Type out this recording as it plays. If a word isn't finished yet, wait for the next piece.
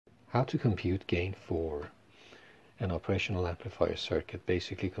how to compute gain for an operational amplifier circuit,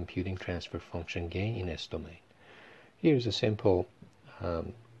 basically computing transfer function gain in S-domain. Here's a simple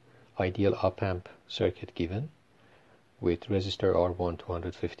ideal op-amp circuit given with resistor R1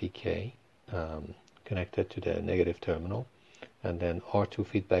 250K connected to the negative terminal, and then R2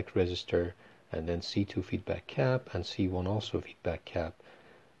 feedback resistor, and then C2 feedback cap, and C1 also feedback cap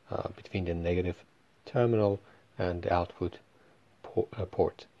between the negative terminal and the output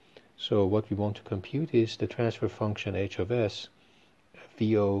port. So what we want to compute is the transfer function h of s,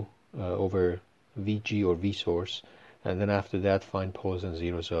 VO over VG or V source, and then after that find poles and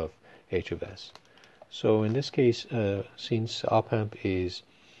zeros of h of s. So in this case, since op-amp is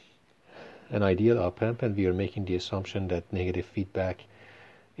an ideal op-amp and we are making the assumption that negative feedback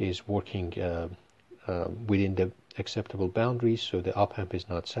is working within the acceptable boundaries, so the op-amp is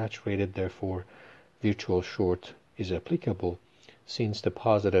not saturated, therefore virtual short is applicable. Since the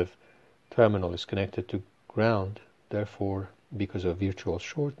positive terminal is connected to ground, therefore because of virtual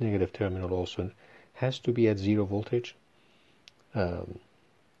short, negative terminal also has to be at 0 voltage. So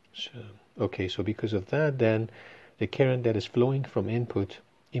because of that, then the current that is flowing from input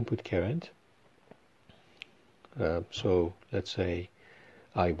current, so let's say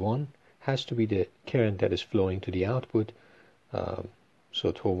I1, has to be the current that is flowing to the output,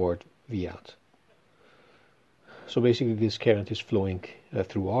 so toward V out. So basically this current is flowing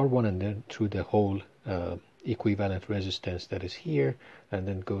through R1 and then through the whole equivalent resistance that is here, and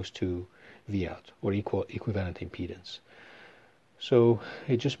then goes to V out, or equivalent impedance. So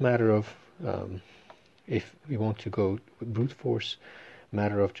it's just matter of, if we want to go with brute force,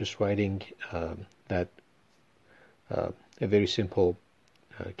 matter of just writing that a very simple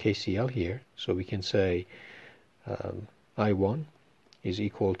KCL here. So we can say I1 is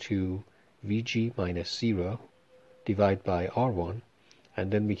equal to VG minus 0 divided by R1,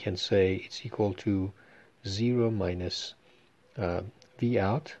 and then we can say it's equal to 0 minus V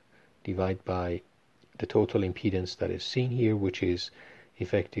out divided by the total impedance that is seen here, which is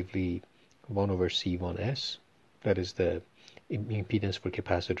effectively 1 over C1S. That is the impedance for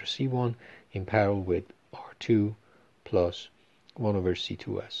capacitor C1 in parallel with R2 plus 1 over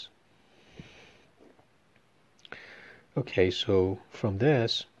C2S. Okay, so from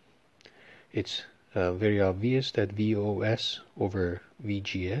this, it's very obvious that VOS over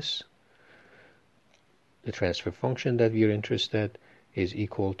VGS, the transfer function that we are interested, is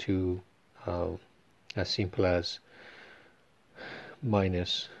equal to as simple as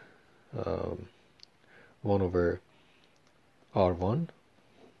minus 1 over R1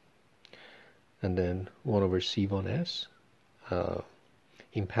 and then 1 over C1S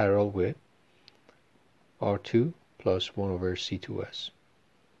in parallel with R2 plus 1 over C2S.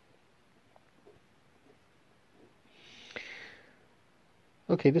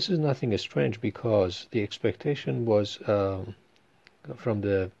 Okay, this is nothing strange because the expectation was from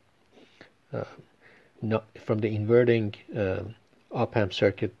the inverting op-amp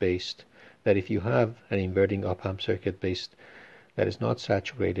circuit based, that if you have an inverting op-amp circuit based that is not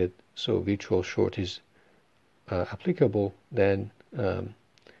saturated, so virtual short is applicable, then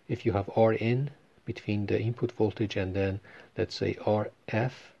if you have Rin between the input voltage and then let's say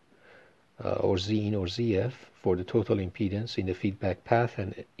Rf or Zin or Zf for the total impedance in the feedback path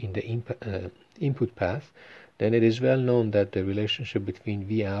and in the input path, then it is well known that the relationship between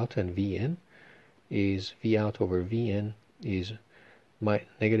V out and Vin is V out over Vin is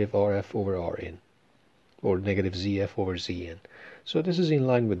negative Rf over Rin, or negative Zf over Zn. So this is in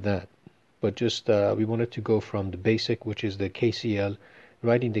line with that, but just we wanted to go from the basic, which is the KCL,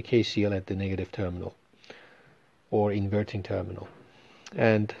 writing the KCL at the negative terminal or inverting terminal,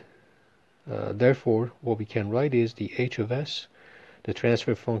 and therefore what we can write is the h of s, the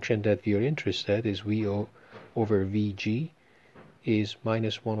transfer function that we are interested is VO over VG, is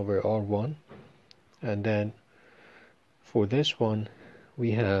minus 1 over R1, and then for this one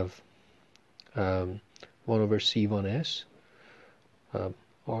we have 1 over C1S,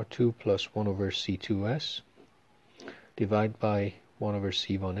 R2 plus 1 over C2S, divided by 1 over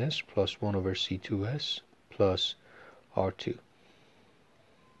C1S plus 1 over C2S plus R2.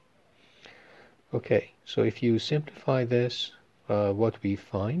 Okay, so if you simplify this, what we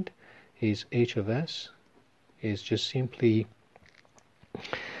find is h of s is just simply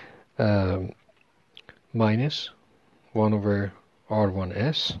minus 1 over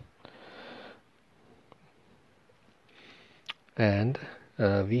R1s, and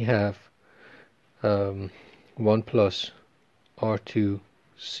we have 1 plus R2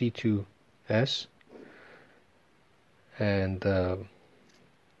 C2S, and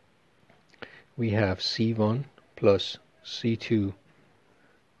we have C1 plus C2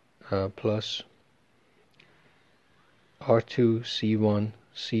 plus R2 C1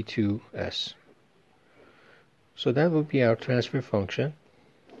 C2S. So that would be our transfer function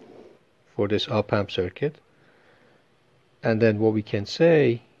for this op-amp circuit. And then what we can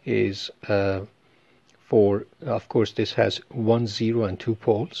say is of course this has 1, 0 and 2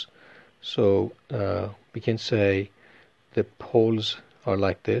 poles. So we can say the poles are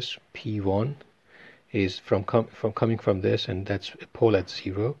like this. P1 is coming from this, and that's a pole at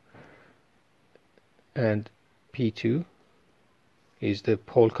 0. And P2 is the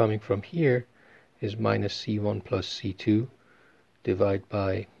pole coming from here, is minus C1 plus C2 divided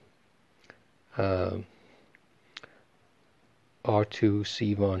by R2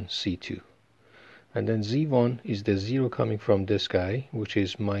 C1 C2. And then Z1 is the 0 coming from this guy, which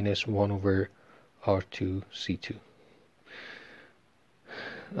is minus 1 over R2 C2.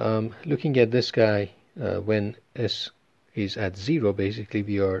 Looking at this guy, when S is at 0, basically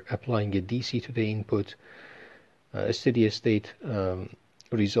we are applying a DC to the input. A steady state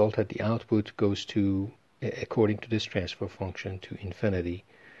result at the output goes to, according to this transfer function, to infinity,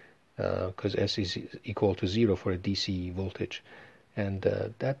 because S is equal to 0 for a DC voltage. And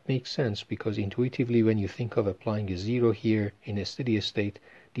that makes sense, because intuitively when you think of applying a 0 here in a steady state,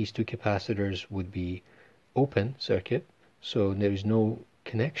 these two capacitors would be open circuit, so there is no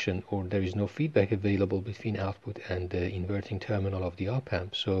connection, or there is no feedback available between output and the inverting terminal of the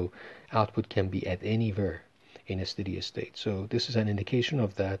op-amp, so output can be at anywhere in a steady state. So this is an indication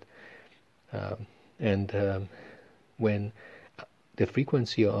of that. When the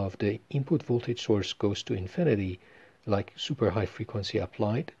frequency of the input voltage source goes to infinity, like super high frequency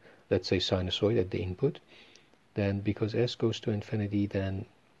applied, let's say sinusoid at the input, then because S goes to infinity, then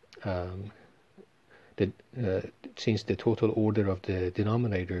since the total order of the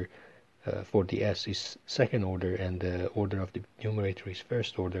denominator for the S is second order and the order of the numerator is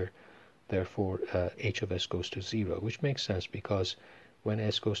first order, therefore H of S goes to 0, which makes sense, because when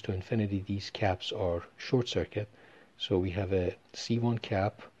S goes to infinity, these caps are short circuit. So we have a C1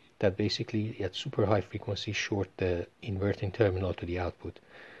 cap that basically at super high frequency short the inverting terminal to the output,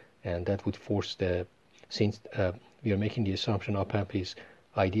 and that would force since we are making the assumption op-amp is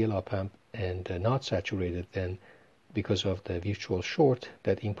ideal op-amp and not saturated, then because of the virtual short,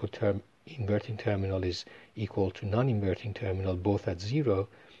 that inverting terminal is equal to non-inverting terminal both at 0.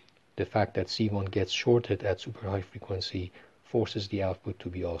 The fact that C1 gets shorted at super high frequency forces the output to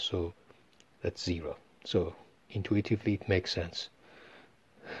be also at 0. So intuitively it makes sense.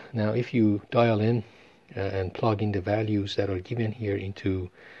 Now if you dial in and plug in the values that are given here into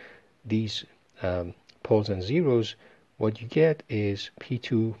these poles and zeros, what you get is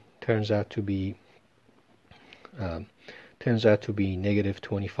P2 turns out to be negative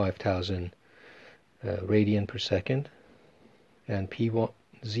 25,000 radian per second, and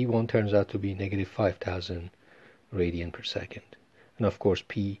Z1 turns out to be negative 5,000 radian per second, and of course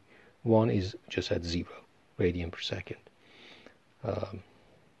P1 is just at 0 radian per second.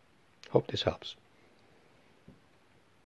 Hope this helps.